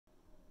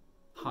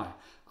Hi,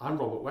 I'm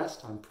Robert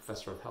West. I'm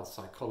Professor of Health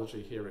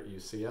Psychology here at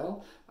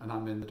UCL, and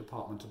I'm in the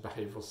Department of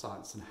Behavioural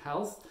Science and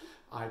Health.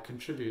 I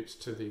contribute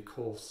to the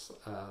course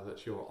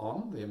that you're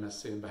on, the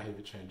MSc in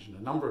Behaviour Change, in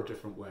a number of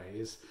different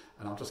ways,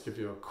 and I'll just give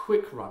you a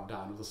quick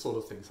rundown of the sort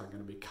of things I'm going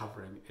to be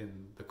covering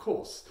in the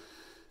course.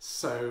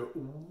 So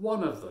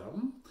one of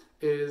them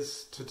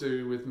is to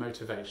do with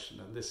motivation,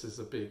 and this is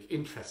a big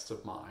interest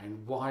of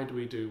mine. Why do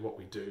we do what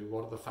we do?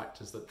 What are the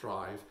factors that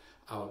drive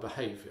our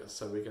behaviour?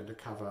 So we're going to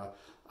cover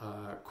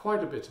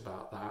quite a bit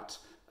about that.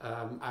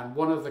 And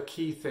one of the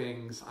key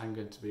things I'm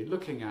going to be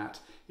looking at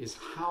is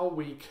how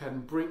we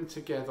can bring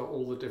together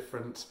all the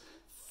different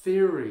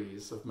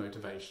theories of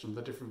motivation,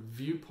 the different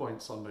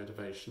viewpoints on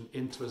motivation,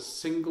 into a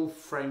single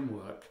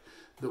framework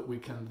that we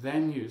can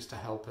then use to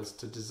help us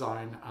to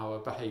design our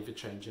behaviour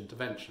change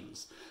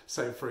interventions.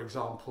 So, for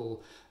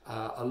example,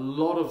 a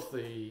lot of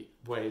the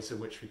ways in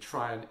which we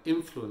try and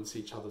influence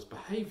each other's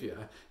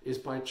behaviour is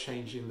by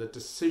changing the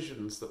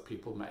decisions that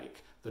people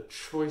make, the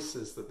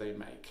choices that they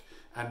make.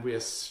 And we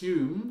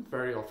assume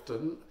very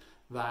often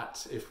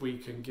that if we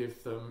can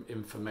give them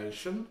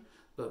information,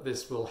 that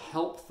this will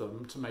help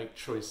them to make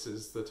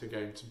choices that are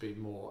going to be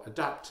more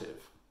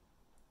adaptive.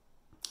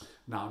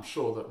 Now, I'm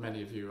sure that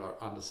many of you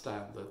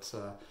understand that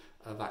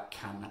that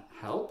can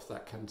help,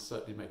 that can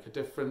certainly make a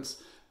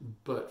difference,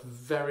 but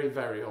very,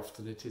 very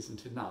often it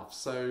isn't enough.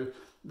 So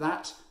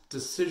that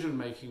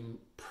decision-making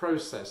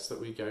process that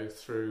we go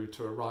through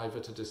to arrive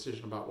at a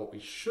decision about what we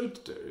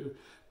should do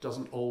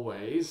doesn't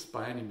always,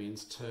 by any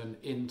means, turn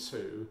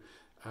into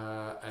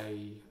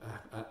an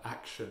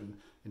action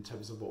in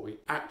terms of what we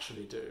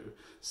actually do.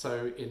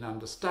 So in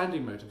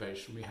understanding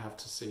motivation, we have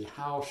to see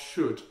how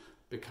should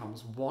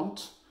becomes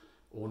want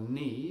or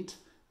need,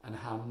 and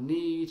how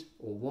need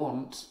or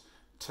want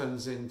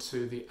turns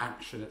into the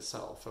action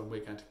itself. And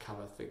we're going to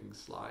cover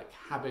things like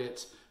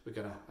habit. We're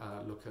going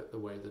to look at the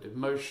way that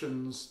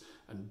emotions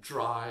and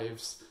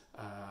drives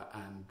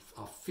and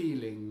our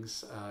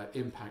feelings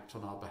impact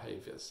on our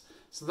behaviours.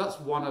 So that's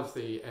one of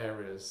the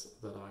areas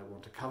that I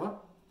want to cover.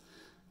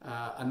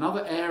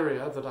 Another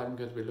area that I'm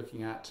going to be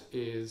looking at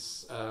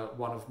is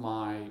one of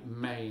my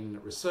main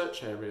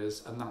research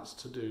areas, and that's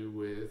to do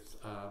with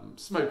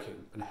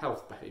smoking and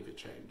health behaviour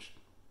change.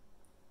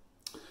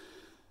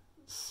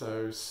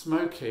 So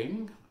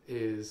smoking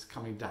is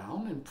coming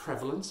down in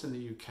prevalence in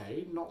the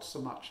UK, not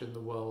so much in the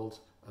world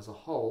as a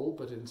whole,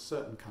 but in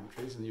certain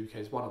countries, and the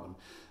UK is one of them.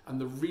 And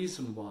the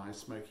reason why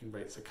smoking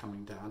rates are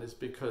coming down is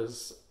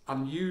because,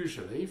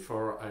 unusually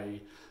for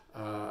a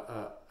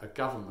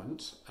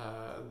government,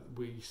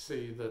 we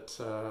see that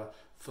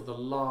for the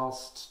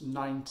last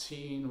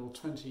 19 or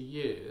 20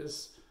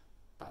 years,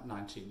 about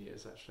 19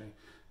 years actually,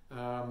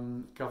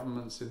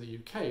 governments in the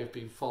UK have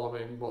been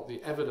following what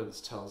the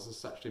evidence tells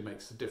us actually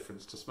makes a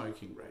difference to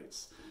smoking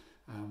rates.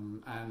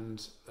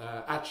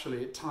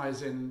 Actually it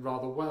ties in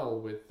rather well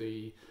with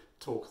the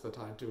talk that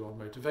I do on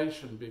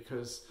motivation,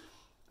 because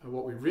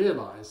what we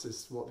realise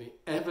is what the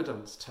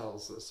evidence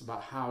tells us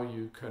about how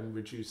you can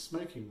reduce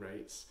smoking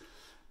rates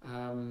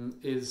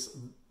is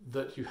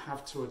that you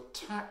have to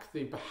attack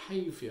the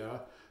behaviour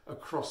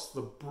across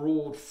the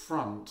broad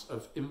front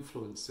of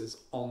influences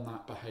on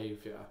that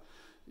behaviour,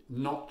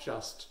 not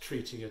just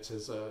treating it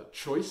as a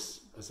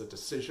choice, as a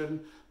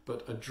decision,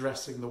 but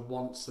addressing the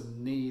wants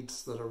and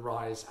needs that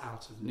arise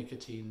out of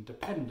nicotine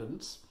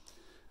dependence,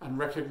 and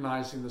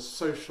recognising the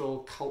social,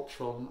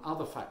 cultural and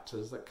other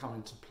factors that come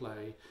into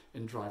play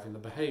in driving the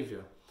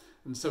behaviour.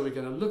 And so we're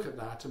going to look at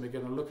that, and we're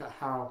going to look at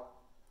how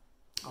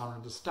our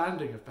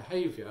understanding of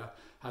behaviour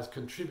has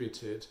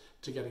contributed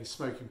to getting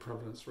smoking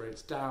prevalence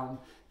rates down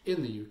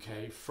in the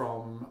UK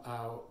from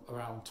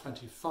around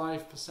 25%,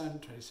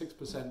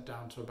 26%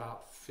 down to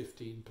about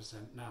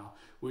 15% now,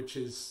 which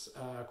is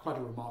quite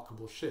a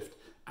remarkable shift,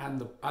 and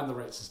the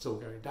rates are still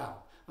going down.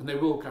 And they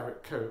will carry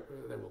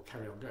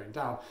on going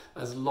down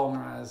as long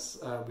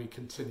as we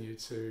continue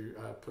to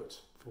put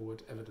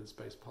forward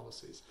evidence-based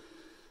policies.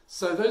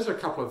 So those are a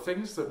couple of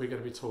things that we're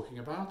going to be talking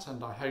about,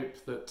 and I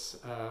hope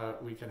that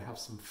we can have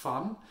some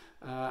fun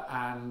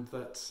and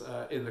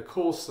that in the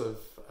course of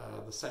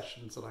the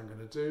sessions that I'm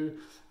going to do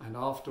and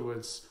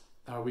afterwards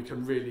we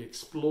can really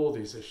explore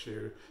these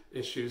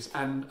issues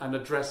and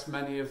address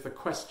many of the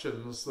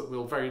questions that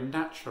will very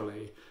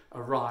naturally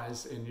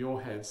arise in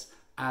your heads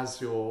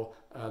as you're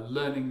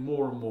learning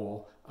more and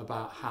more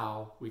about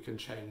how we can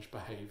change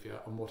behaviour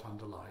and what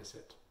underlies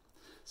it.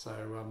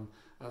 So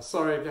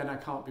sorry again I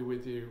can't be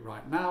with you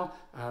right now,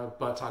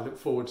 but I look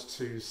forward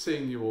to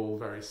seeing you all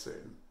very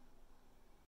soon.